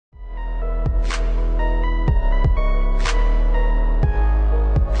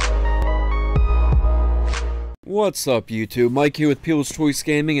What's up, YouTube? Mike here with People's Choice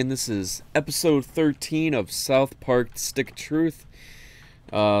Gaming, and this is episode 13 of South Park Stick of Truth.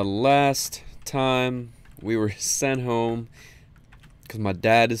 Last time we were sent home because my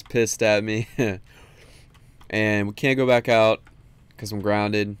dad is pissed at me, and we can't go back out because I'm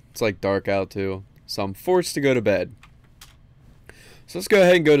grounded. It's like dark out too, so I'm forced to go to bed. So let's go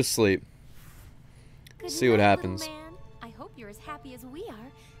ahead and go to sleep. See what happens. Man. I hope you're as happy as we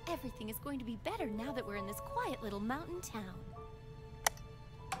are. Everything is going to be better now that we're in this quiet little mountain town.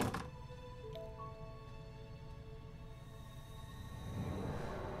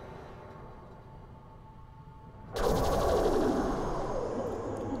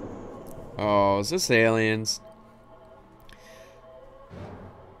 Oh, is this aliens?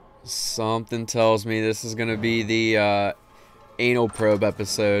 Something tells me this is gonna be the anal probe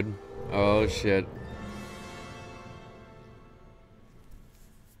episode. Oh shit.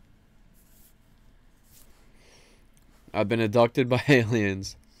 I've been abducted by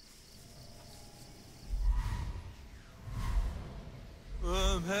aliens.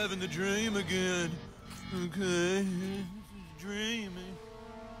 I'm having the dream again. Okay, dreaming.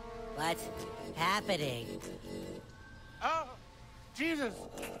 What's happening? Oh, Jesus!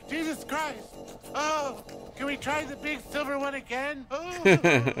 Jesus Christ! Oh, can we try the big silver one again?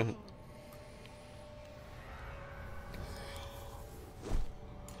 Oh.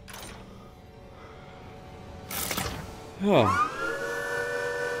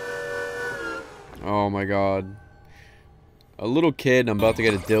 Oh my god. A little kid and I'm about to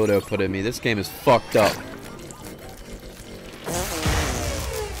get a dildo put in me. This game is fucked up.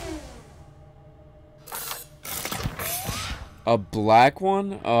 A black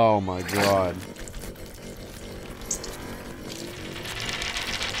one? Oh my god.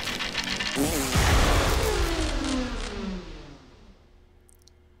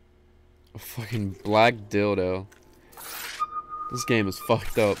 A fucking black dildo. This game is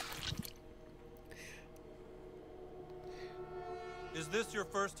fucked up. Is this your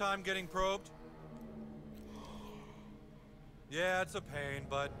first time getting probed? Yeah, it's a pain,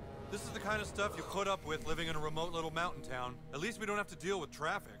 but this is the kind of stuff you put up with living in a remote little mountain town. At least we don't have to deal with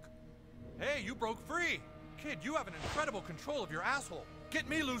traffic. Hey, you broke free! Kid, you have an incredible control of your asshole. Get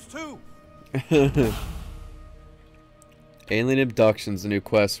me loose too! Alien Abduction's the new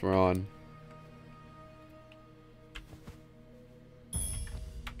quest we're on.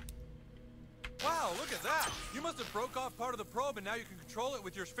 Wow, look at that! You must have broke off part of the probe and now you can control it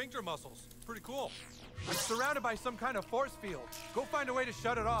with your sphincter muscles. Pretty cool. I'm surrounded by some kind of force field. Go find a way to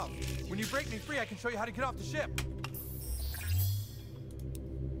shut it off. When you break me free, I can show you how to get off the ship.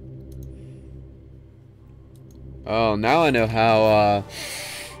 Oh, now I know how,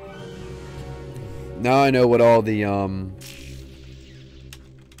 now I know what all the,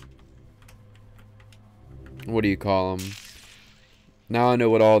 what do you call them? Now I know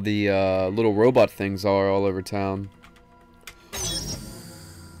what all the, little robot things are all over town.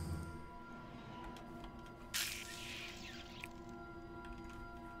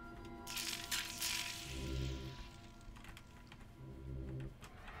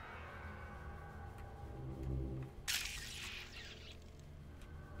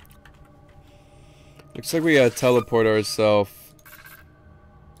 Looks like we gotta teleport ourselves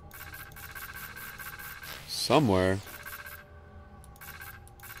somewhere.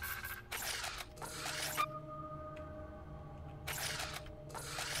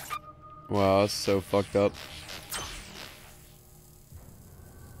 Wow, that's so fucked up.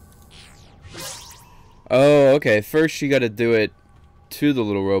 Oh, okay. First you gotta do it to the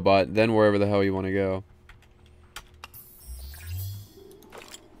little robot, then wherever the hell you want to go.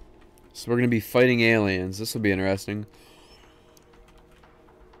 So we're gonna be fighting aliens. This will be interesting.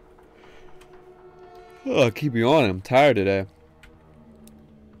 Oh, keep me on. I'm tired today.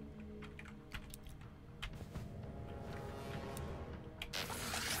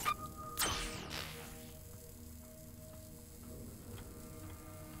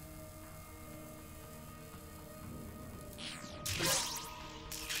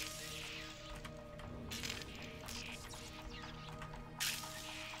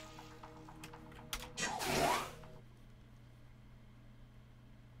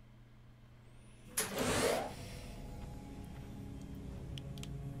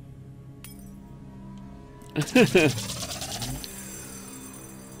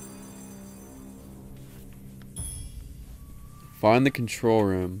 Find the control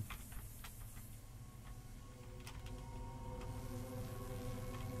room.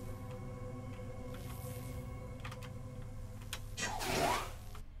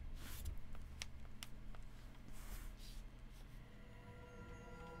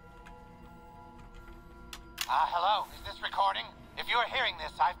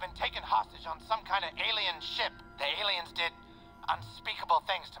 I've been taken hostage on some kind of alien ship. The aliens did unspeakable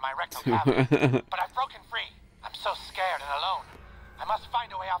things to my rectal cavity. But I've broken free. I'm so scared and alone. I must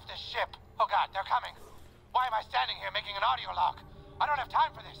find a way off this ship. Oh God, they're coming. Why am I standing here making an audio log? I don't have time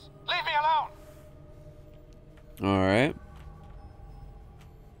for this. Leave me alone. Alright.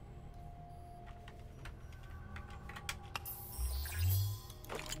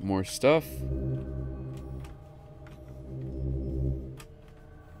 More stuff.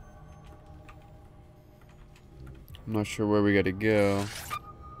 I'm not sure where we gotta go.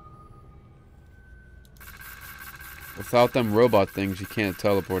 Without them robot things, you can't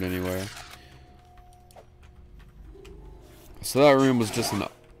teleport anywhere. So that room was just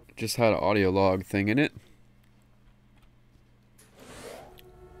had an audio log thing in it.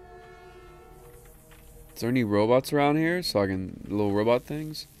 Is there any robots around here? So I can little robot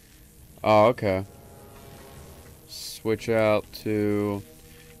things. Oh, okay. Switch out to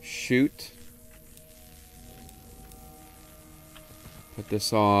shoot. Put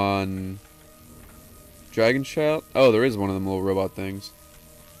this on Dragon Shout. Oh, there is one of them little robot things.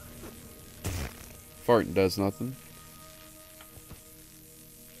 Fart does nothing.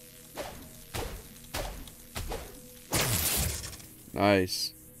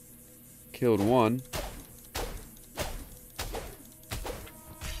 Nice. Killed one.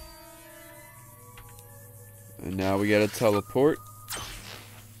 And now we gotta teleport.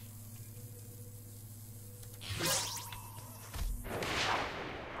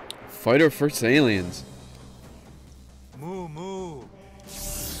 Fight our first aliens. Moo moo.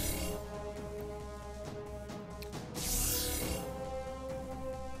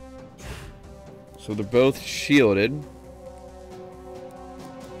 So they're both shielded.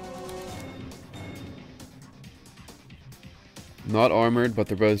 Not armored, but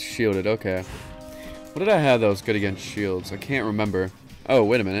they're both shielded. Okay. What did I have that was good against shields? I can't remember. Oh,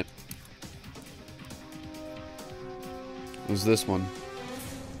 wait a minute. It was this one.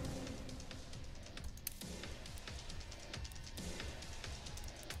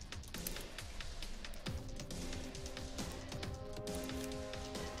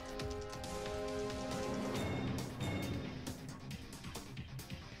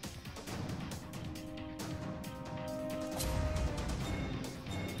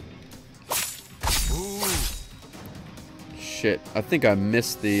 Shit, I think I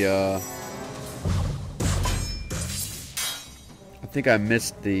missed the,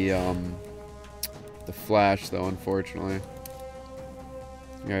 the flash, though, unfortunately.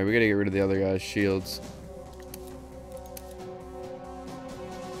 Alright, we gotta get rid of the other guy's shields.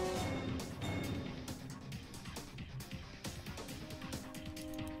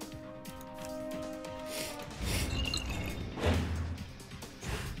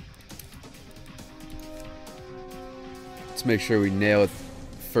 Let's make sure we nail it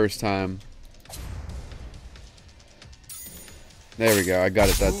first time. There we go, I got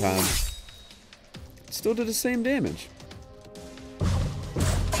it that time. Still did the same damage.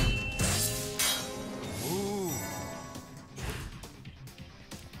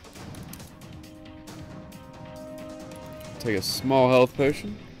 Take a small health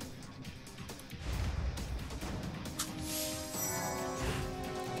potion.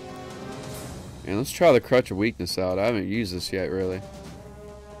 And let's try the Crutch of Weakness out. I haven't used this yet, really.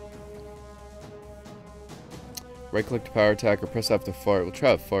 Right click to power attack or press F to fart. We'll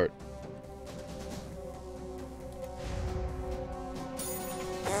try a fart.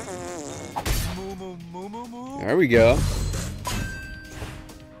 There we go.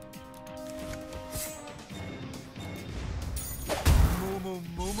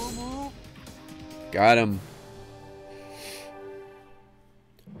 Got him.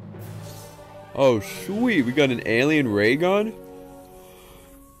 Oh, sweet. We got an alien ray gun?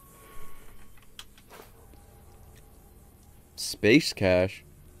 Space cache?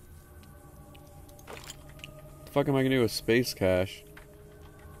 What the fuck am I gonna do with space cache?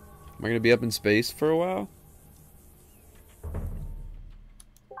 Am I gonna be up in space for a while?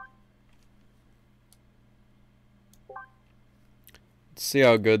 Let's see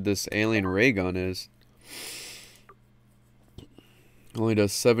how good this alien ray gun is. Only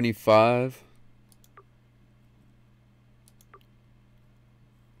does 75.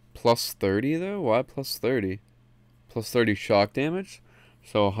 Plus 30 though? Why plus 30? Plus 30 shock damage?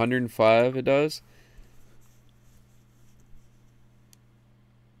 So 105 it does?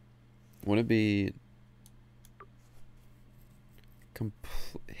 Wouldn't it be...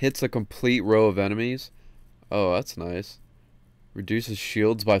 hits a complete row of enemies? Oh, that's nice. Reduces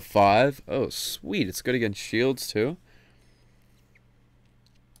shields by 5? Oh, sweet. It's good against shields too.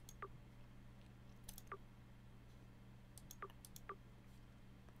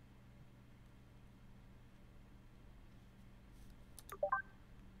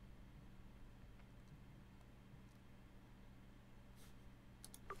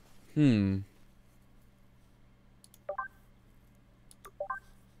 Why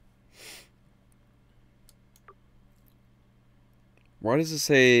does it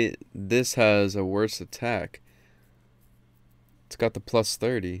say this has a worse attack? It's got the plus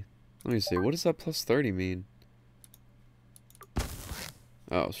 30. Let me see. What does that plus 30 mean?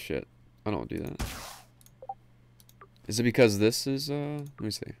 Oh, shit. I don't do that. Is it because this is, let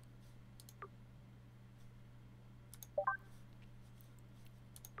me see.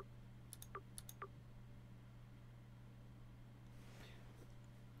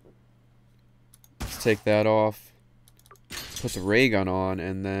 Let's take that off. Put the ray gun on,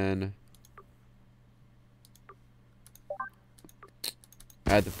 and then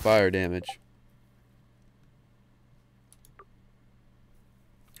add the fire damage.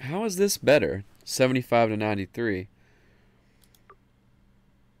 How is this better? 75 to 93.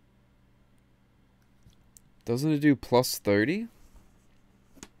 Doesn't it do plus 30?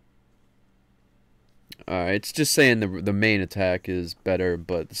 Alright, it's just saying the main attack is better,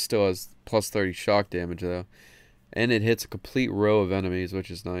 but it still has plus 30 shock damage though. And it hits a complete row of enemies,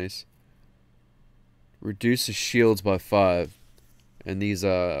 which is nice. Reduces shields by 5. And these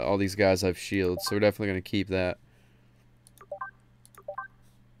all these guys have shields, so we're definitely gonna keep that.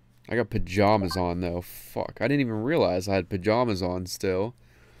 I got pajamas on though. Fuck. I didn't even realize I had pajamas on still.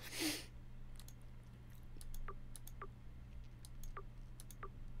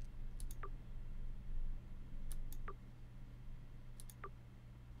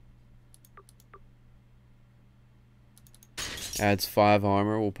 Adds 5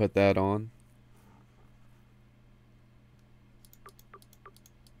 armor, we'll put that on.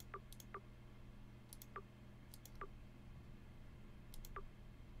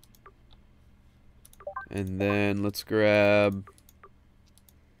 And then let's grab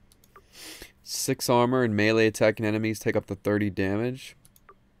 6 armor, and melee attacking enemies take up to 30 damage.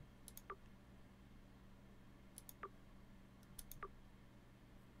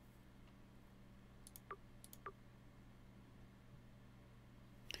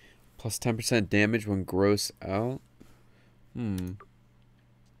 Plus 10% damage when gross out. Let's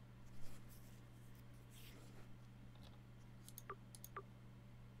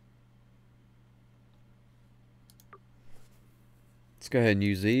go ahead and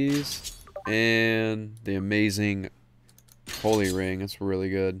use these. And the amazing holy ring. That's really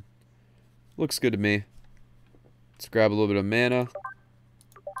good. Looks good to me. Let's grab a little bit of mana.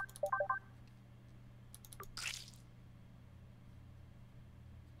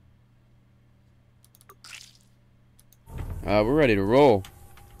 We're ready to roll.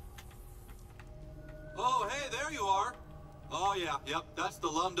 Oh, hey, there you are. Oh, yeah, yep, that's the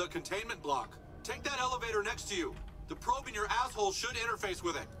Lambda containment block. Take that elevator next to you. The probe in your asshole should interface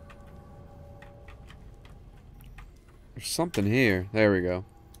with it. There's something here. There we go.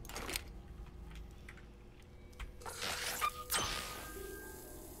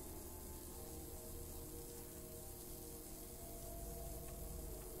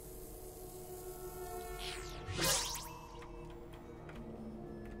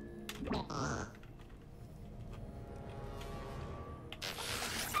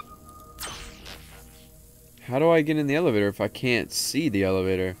 How do I get in the elevator if I can't see the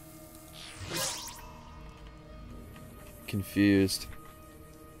elevator? Confused.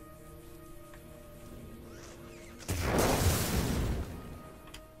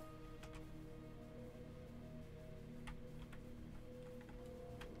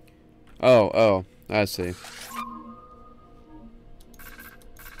 Oh, I see.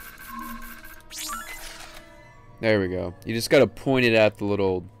 There we go. You just gotta point it at the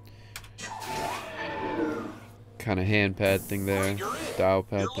little kind of hand pad thing there, dial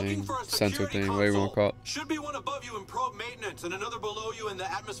pad thing, sensor thing, whatever you want to call it. Should be one above you in probe maintenance and another below you in the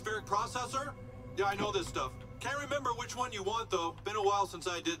atmospheric processor. Yeah, I know this stuff. Can't remember which one you want though. Been a while since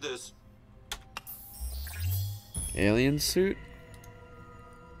I did this. Alien suit?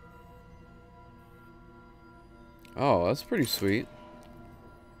 Oh, that's pretty sweet.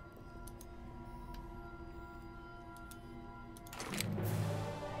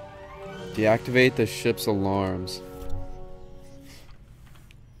 Deactivate the ship's alarms.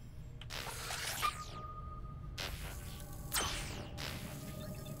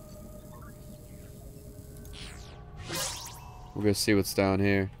 We're gonna see what's down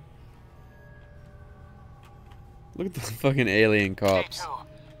here. Look at the fucking alien cops. Day 2.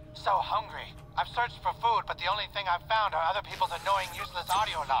 So hungry. I've searched for food, but the only thing I've found are other people's annoying, useless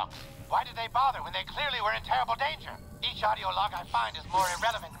audio logs. Why did they bother when they clearly were in terrible danger? Each audio log I find is more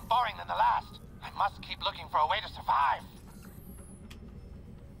irrelevant and boring than the last. I must keep looking for a way to survive.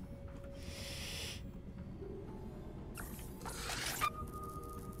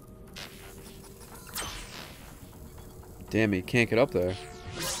 Damn, he can't get up there.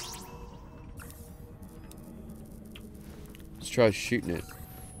 Let's try shooting it.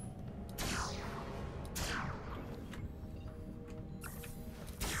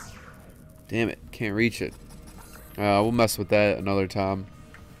 Damn it, can't reach it. We'll mess with that another time.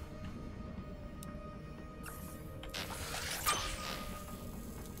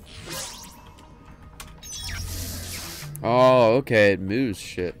 Oh, okay, it moves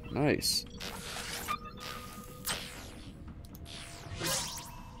shit. Nice.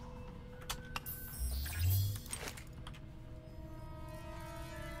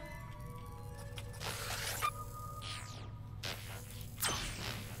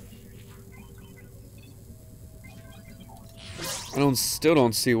 Still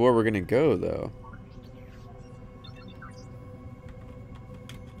don't see where we're gonna go though.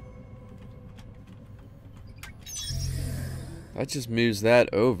 That just moves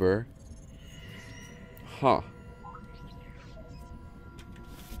that over. Huh.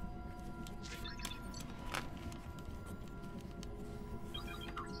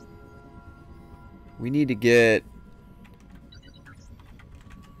 We need to get...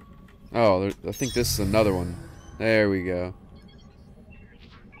 Oh, I think this is another one. There we go.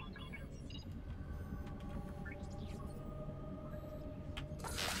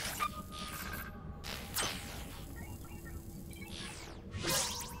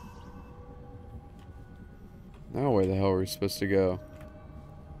 Now where the hell are we supposed to go?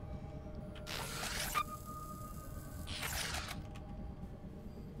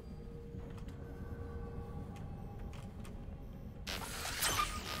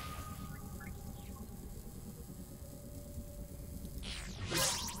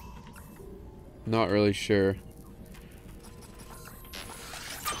 Not really sure.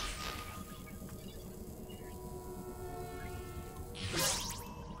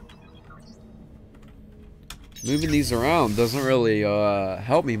 Moving these around doesn't really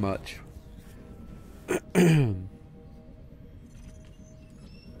help me much.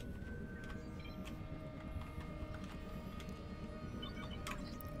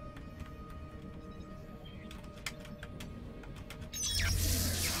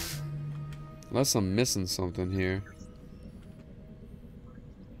 Unless I'm missing something here.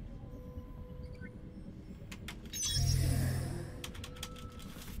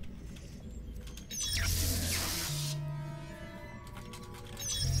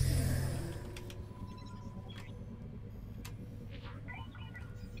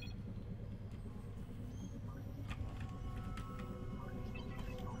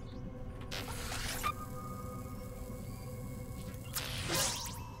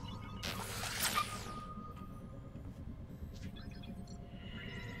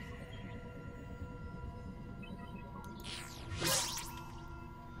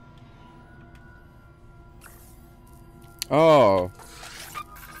 Oh.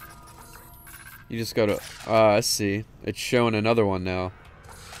 You just gotta... I see. It's showing another one now.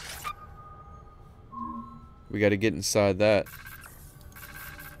 We gotta get inside that.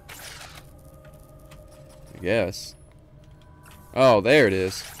 I guess. Oh, there it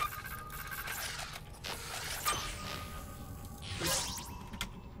is.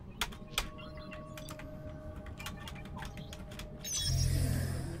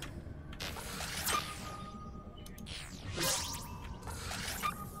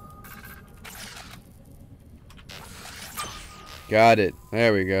 Got it.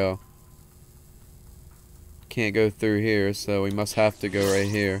 There we go. Can't go through here, so we must have to go right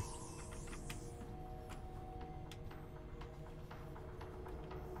here.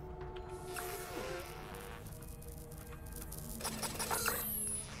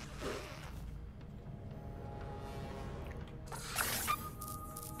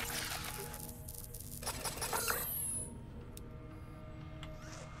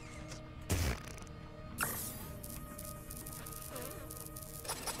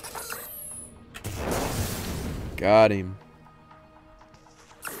 Got him.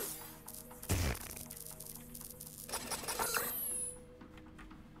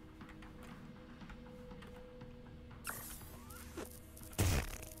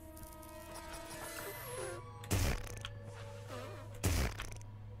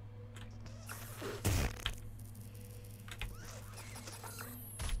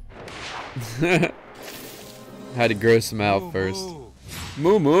 Had to gross him out first.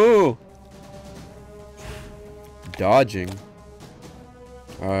 Moo moo. Dodging.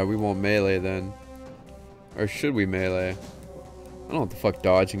 Alright, we won't melee then. Or should we melee? I don't know what the fuck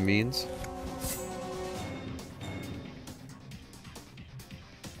dodging means.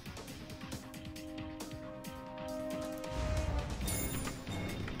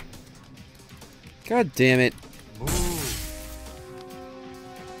 God damn it. Move.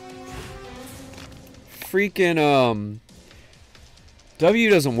 freaking W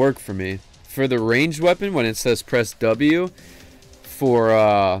doesn't work for me. For the ranged weapon, when it says press W for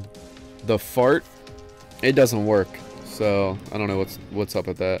the fart, it doesn't work. So I don't know what's up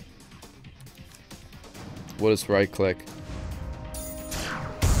with that. What is right click?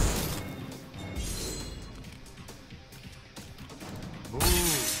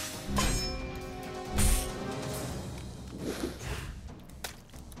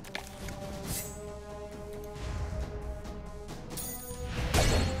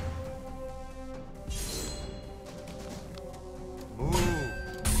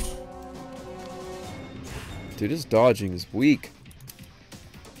 Dude, his dodging is weak.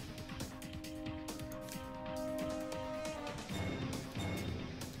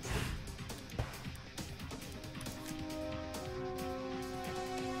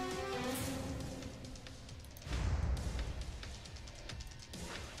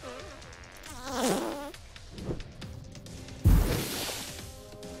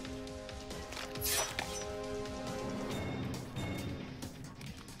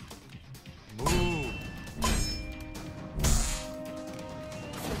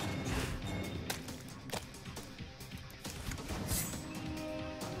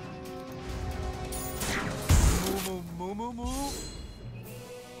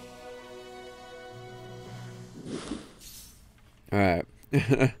 Alright.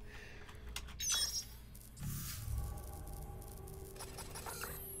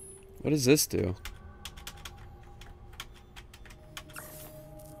 What does this do?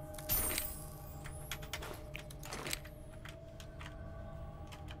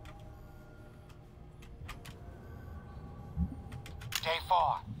 Day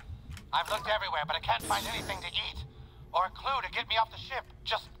 4. I've looked everywhere, but I can't find anything to eat. Or a clue to get me off the ship.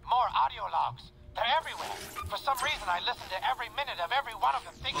 Just more audio logs. They're everywhere. For some reason, I listen to every minute of every one of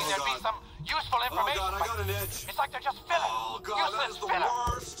them, thinking there'd be some useful information. Oh God, I got an itch. It's like they're just filler. Oh God, that is Useless the filler.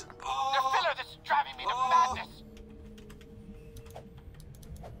 worst. Oh. They're filler that's driving me to madness.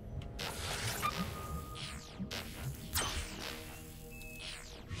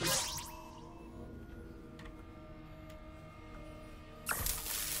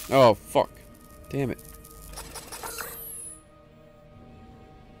 Oh, fuck. Damn it.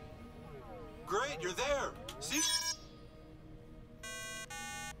 Great, you're there. See?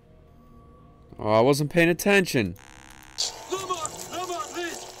 Oh, I wasn't paying attention. No more,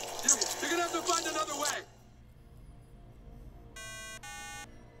 please. You're gonna have to find another way.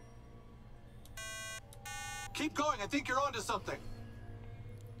 Keep going. I think you're onto something.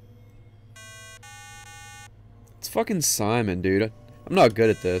 It's fucking Simon, dude. I'm not good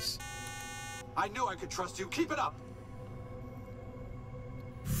at this. I knew I could trust you. Keep it up.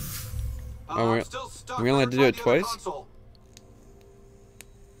 Oh, I'm still stuck. we only had to do it twice? Console.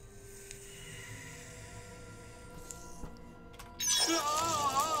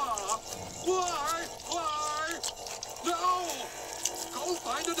 Why? No! Go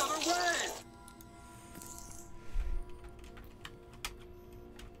find another way!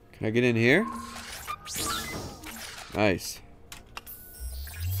 Can I get in here? Nice.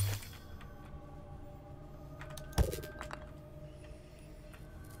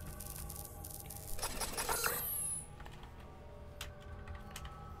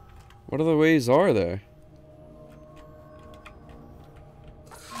 What other ways are there?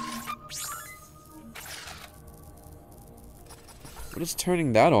 What does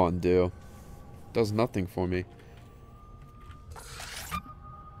turning that on do? Does nothing for me.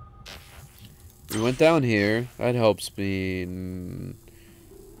 We went down here. That helps me.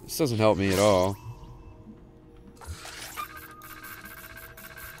 This doesn't help me at all.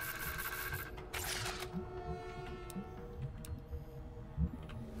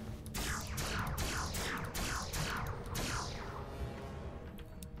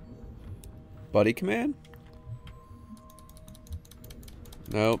 Buddy command?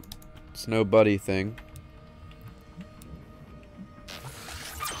 Nope. It's no buddy thing.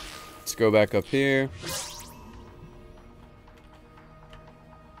 Let's go back up here.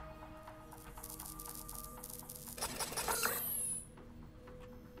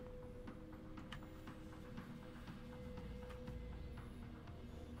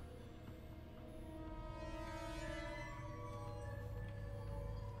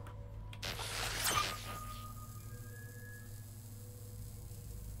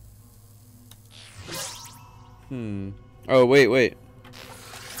 Oh, wait.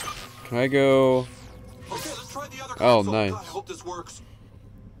 Can I go? Okay, let's try the other Oh, console. nice. God, I hope this works.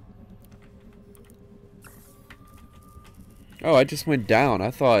 Oh, I just went down. I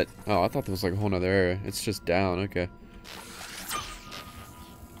thought there was like a whole nother area. It's just down. Okay.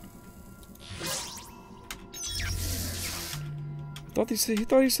 He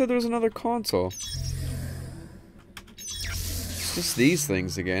thought he said there was another console. It's just these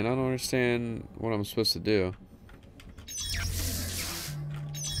things again. I don't understand what I'm supposed to do.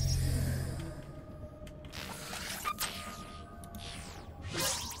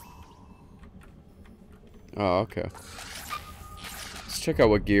 Oh, okay. Let's check out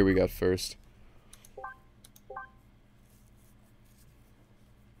what gear we got first.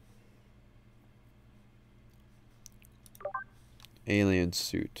 Alien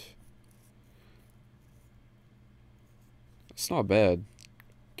suit. It's not bad.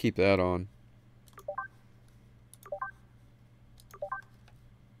 Keep that on.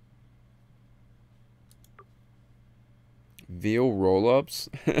 Veal roll-ups?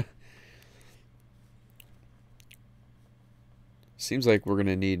 Seems like we're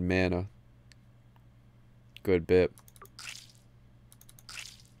gonna need mana. Good bit.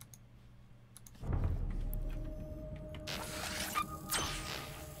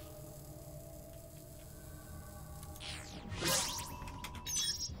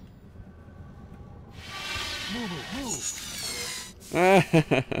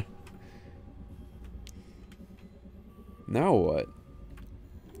 Now what?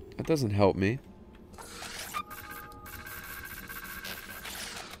 That doesn't help me.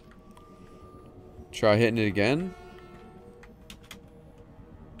 Try hitting it again?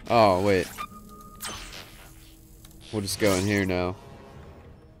 Oh, wait. We'll just go in here now.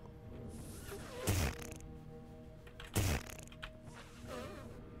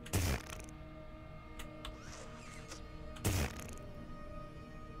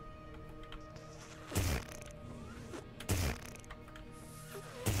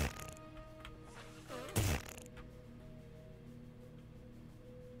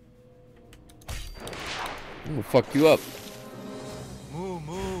 I'm gonna fuck you up. Moo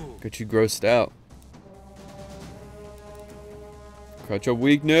moo. Get you grossed out. Catch a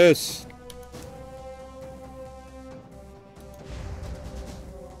weakness.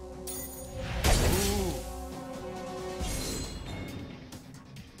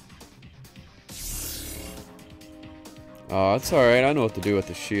 Oh, it's alright. I know what to do with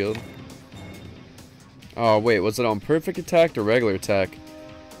the shield. Oh, wait. Was it on perfect attack or regular attack?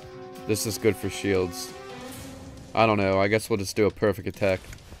 This is good for shields. I don't know. I guess we'll just do a perfect attack.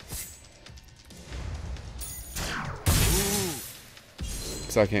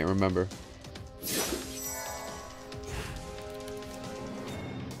 Because I can't remember.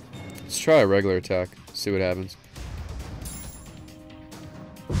 Let's try a regular attack. See what happens.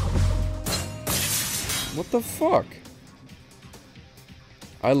 What the fuck?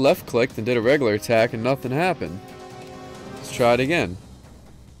 I left clicked and did a regular attack and nothing happened. Let's try it again.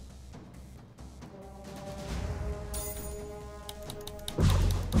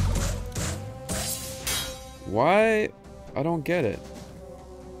 Why? I don't get it.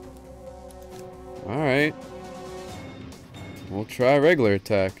 Alright. We'll try regular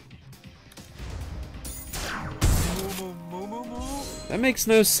attack. That makes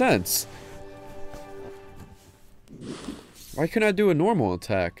no sense. Why couldn't I do a normal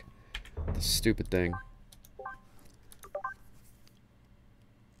attack? This stupid thing.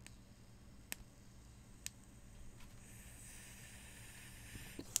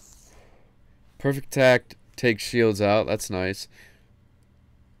 Perfect attack takes shields out. That's nice.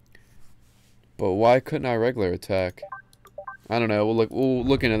 But why couldn't I regular attack? I don't know. We'll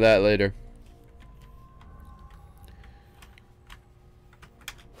look into that later.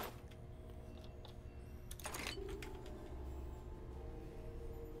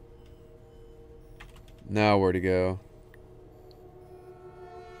 Now where to go?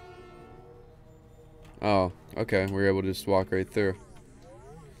 Oh, okay. We're able to just walk right through.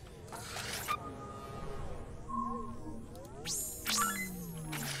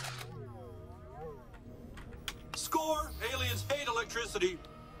 Score! Aliens hate electricity.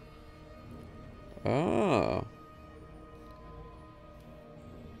 Oh.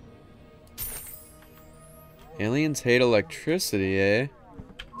 Aliens hate electricity, eh?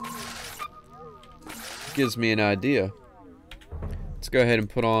 Gives me an idea. Let's go ahead and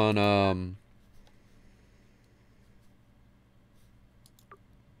put on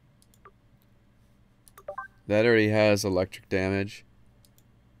that already has electric damage.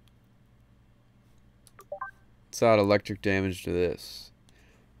 Let's add electric damage to this.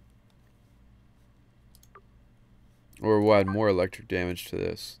 Or we'll add more electric damage to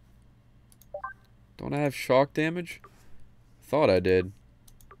this. Don't I have shock damage? Thought I did.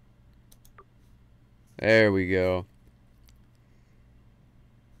 There we go.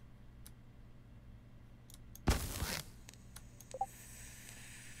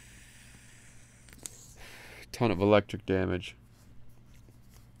 Ton of electric damage.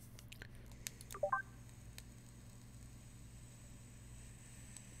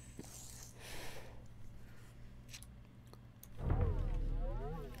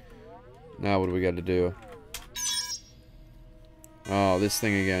 Now what do we got to do? Oh, this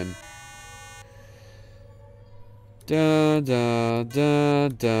thing again. Da da da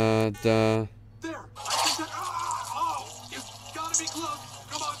da da. There! I think that. Oh! You gotta be close!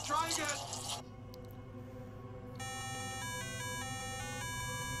 Come on, try again!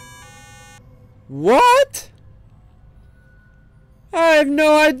 What? I have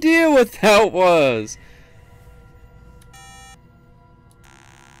no idea what that was.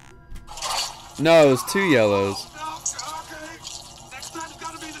 No, it was 2 yellows. No, okay. Next time's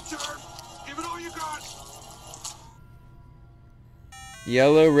gotta be the turn. Give it all you got.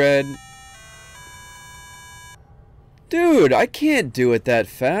 Yellow, red. Dude, I can't do it that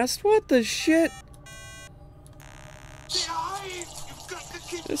fast. What the shit?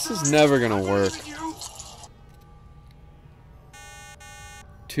 This is never gonna work.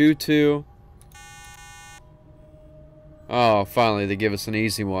 2-2. Oh, finally they give us an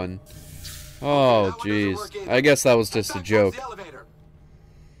easy one. Oh, jeez. I guess that was just a joke.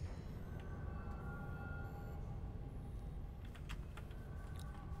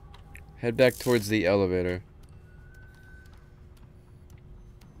 Head back towards the elevator.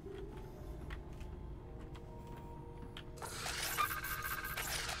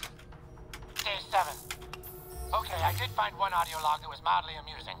 Day 7. Okay, I did find one audio log that was mildly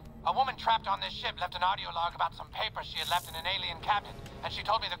amusing. A woman trapped on this ship left an audio log about some papers she had left in an alien cabinet, and she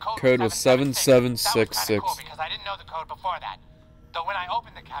told me the code was 7766. That was kind of cool because I didn't know the code before that. Though when I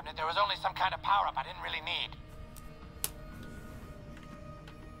opened the cabinet, there was only some kind of power-up I didn't really need.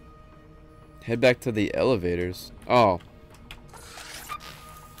 Head back to the elevators. Oh.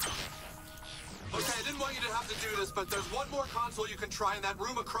 Okay, I didn't want you to have to do this, but there's one more console you can try in that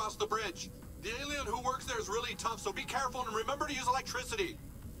room across the bridge. The alien who works there is really tough, so be careful and remember to use electricity.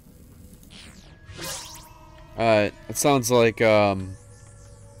 Alright, it sounds like a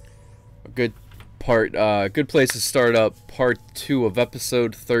good place to start up part 2 of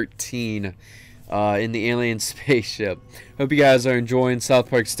episode 13 in the alien spaceship. Hope you guys are enjoying South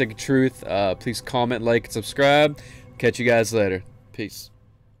Park Stick of Truth. Please comment, like, and subscribe. Catch you guys later. Peace.